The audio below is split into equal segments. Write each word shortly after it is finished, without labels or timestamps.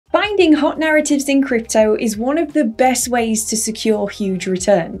Finding hot narratives in crypto is one of the best ways to secure huge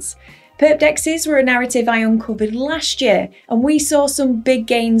returns. Perpdexes were a narrative I uncovered last year, and we saw some big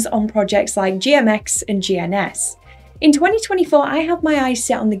gains on projects like GMX and GNS. In 2024, I have my eyes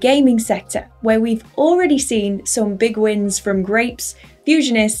set on the gaming sector, where we've already seen some big wins from Grapes,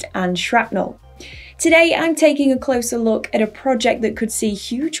 Fusionist, and Shrapnel. Today, I'm taking a closer look at a project that could see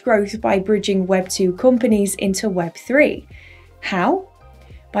huge growth by bridging Web 2 companies into Web 3. How?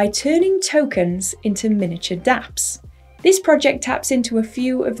 By turning tokens into miniature dApps. This project taps into a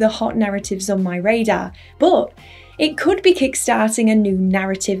few of the hot narratives on my radar, but it could be kickstarting a new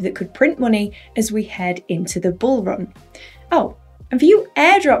narrative that could print money as we head into the bull run. Oh, and for you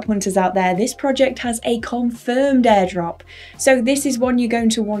airdrop hunters out there, this project has a confirmed airdrop, so this is one you're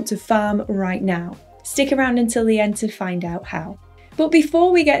going to want to farm right now. Stick around until the end to find out how. But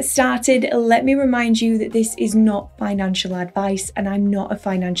before we get started, let me remind you that this is not financial advice and I'm not a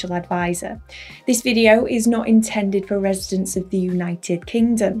financial advisor. This video is not intended for residents of the United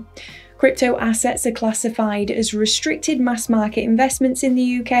Kingdom. Crypto assets are classified as restricted mass market investments in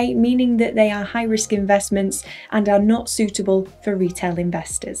the UK, meaning that they are high-risk investments and are not suitable for retail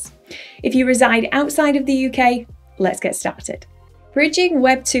investors. If you reside outside of the UK, let's get started. Bridging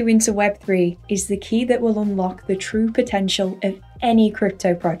Web 2 into Web 3 is the key that will unlock the true potential of any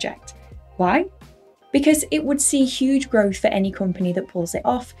crypto project. Why? Because it would see huge growth for any company that pulls it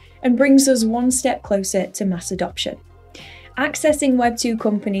off and brings us one step closer to mass adoption. Accessing Web 2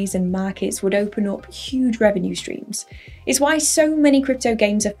 companies and markets would open up huge revenue streams. It's why so many crypto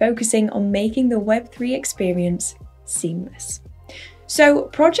games are focusing on making the Web 3 experience seamless. So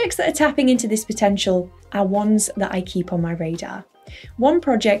projects that are tapping into this potential are ones that I keep on my radar. One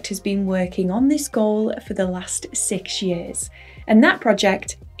project has been working on this goal for the last 6 years, and that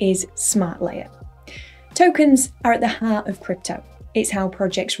project is SmartLayer. Tokens are at the heart of crypto. It's how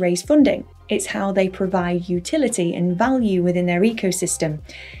projects raise funding, it's how they provide utility and value within their ecosystem,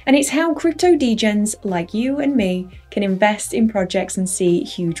 and it's how crypto degens like you and me can invest in projects and see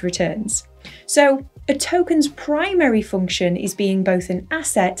huge returns. So a token's primary function is being both an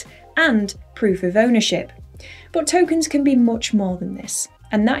asset and proof of ownership. But tokens can be much more than this,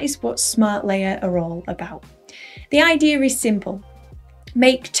 and that is what SmartLayer are all about. The idea is simple.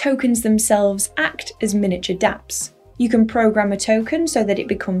 Make tokens themselves act as miniature dApps. You can program a token so that it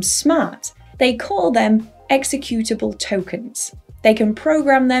becomes smart. They call them executable tokens. They can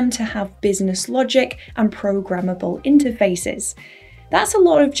program them to have business logic and programmable interfaces. That's a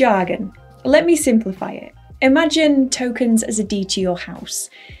lot of jargon. Let me simplify it. Imagine tokens as a deed to your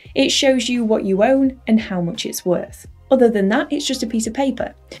house. It shows you what you own and how much it's worth. Other than that, it's just a piece of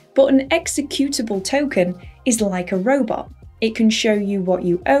paper. But an executable token is like a robot. It can show you what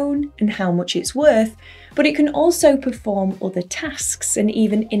you own and how much it's worth, but it can also perform other tasks and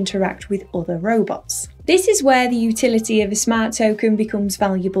even interact with other robots. This is where the utility of a smart token becomes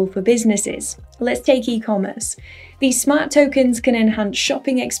valuable for businesses. Let's take e-commerce. These smart tokens can enhance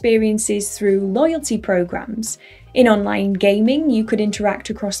shopping experiences through loyalty programs. In online gaming, you could interact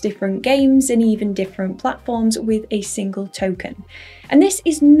across different games and even different platforms with a single token. And this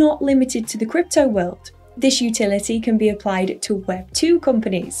is not limited to the crypto world. This utility can be applied to Web 2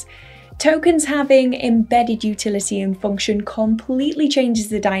 companies. Tokens having embedded utility and function completely changes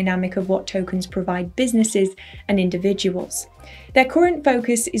the dynamic of what tokens provide businesses and individuals. Their current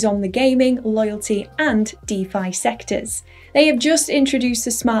focus is on the gaming, loyalty, and DeFi sectors. They have just introduced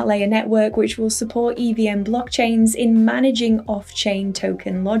the SmartLayer network, which will support EVM blockchains in managing off-chain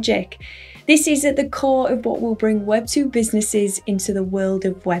token logic. This is at the core of what will bring Web 2 businesses into the world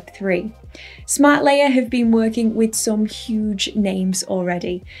of Web 3. SmartLayer have been working with some huge names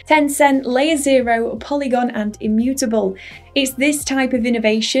already. Tencent, Layer 0, Polygon, and Immutable. It's this type of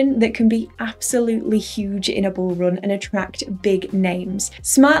innovation that can be absolutely huge in a bull run and attract big names.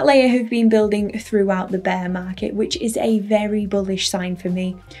 SmartLayer have been building throughout the bear market, which is a very bullish sign for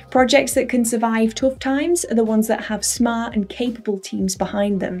me. Projects that can survive tough times are the ones that have smart and capable teams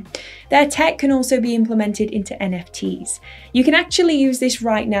behind them. Their tech can also be implemented into NFTs. You can actually use this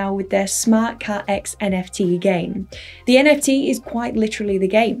right now with their Smart Car X NFT game. The NFT is quite literally the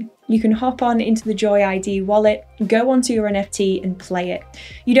game. You can hop on into the Joy ID wallet, go onto your NFT and play it.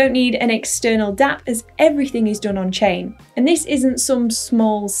 You don't need an external dApp as everything is done on chain. And this isn't some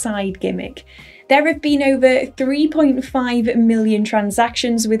small side gimmick. There have been over 3.5 million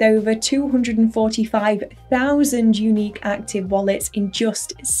transactions with over 245,000 unique active wallets in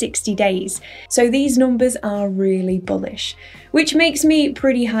just 60 days. So these numbers are really bullish, which makes me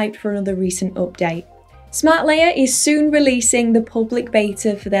pretty hyped for another recent update. Smart Layer is soon releasing the public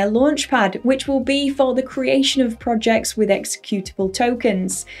beta for their Launchpad, which will be for the creation of projects with executable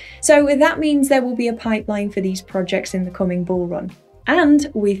tokens. So that means there will be a pipeline for these projects in the coming bull run.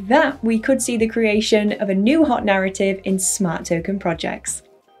 And with that, we could see the creation of a new hot narrative in smart token projects.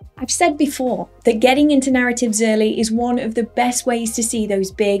 I've said before that getting into narratives early is one of the best ways to see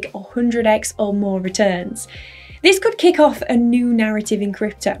those big 100x or more returns. This could kick off a new narrative in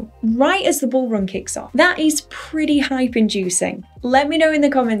crypto, right as the bull run kicks off. That is pretty hype inducing. Let me know in the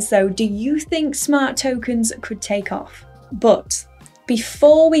comments though, do you think smart tokens could take off? But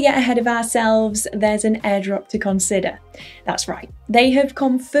before we get ahead of ourselves, there's an airdrop to consider. That's right, they have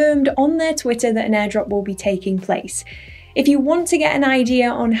confirmed on their Twitter that an airdrop will be taking place. If you want to get an idea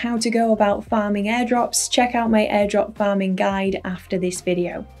on how to go about farming airdrops, check out my airdrop farming guide after this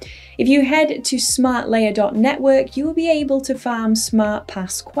video. If you head to smartlayer.network, you will be able to farm Smart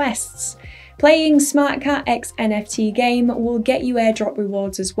Pass quests. Playing SmartCat X NFT game will get you airdrop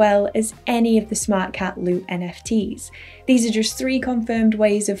rewards as well as any of the SmartCat loot NFTs. These are just 3 confirmed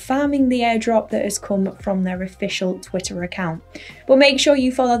ways of farming the airdrop that has come from their official Twitter account. But make sure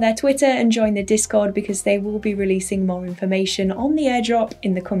you follow their Twitter and join the Discord because they will be releasing more information on the airdrop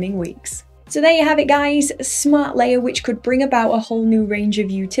in the coming weeks. So there you have it guys, Smart Layer, which could bring about a whole new range of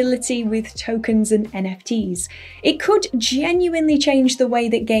utility with tokens and NFTs. It could genuinely change the way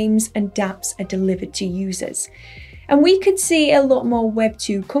that games and dApps are delivered to users. And we could see a lot more Web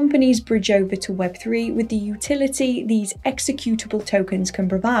 2 companies bridge over to Web 3 with the utility these executable tokens can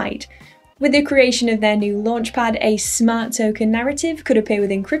provide. With the creation of their new Launchpad, a smart token narrative could appear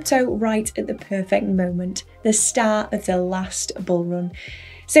within crypto right at the perfect moment, the start of the last bull run.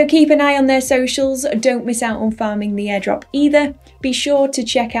 So keep an eye on their socials, don't miss out on farming the airdrop either. Be sure to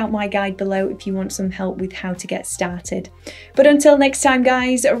check out my guide below if you want some help with how to get started. But until next time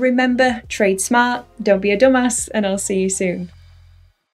guys, remember, trade smart, don't be a dumbass, and I'll see you soon.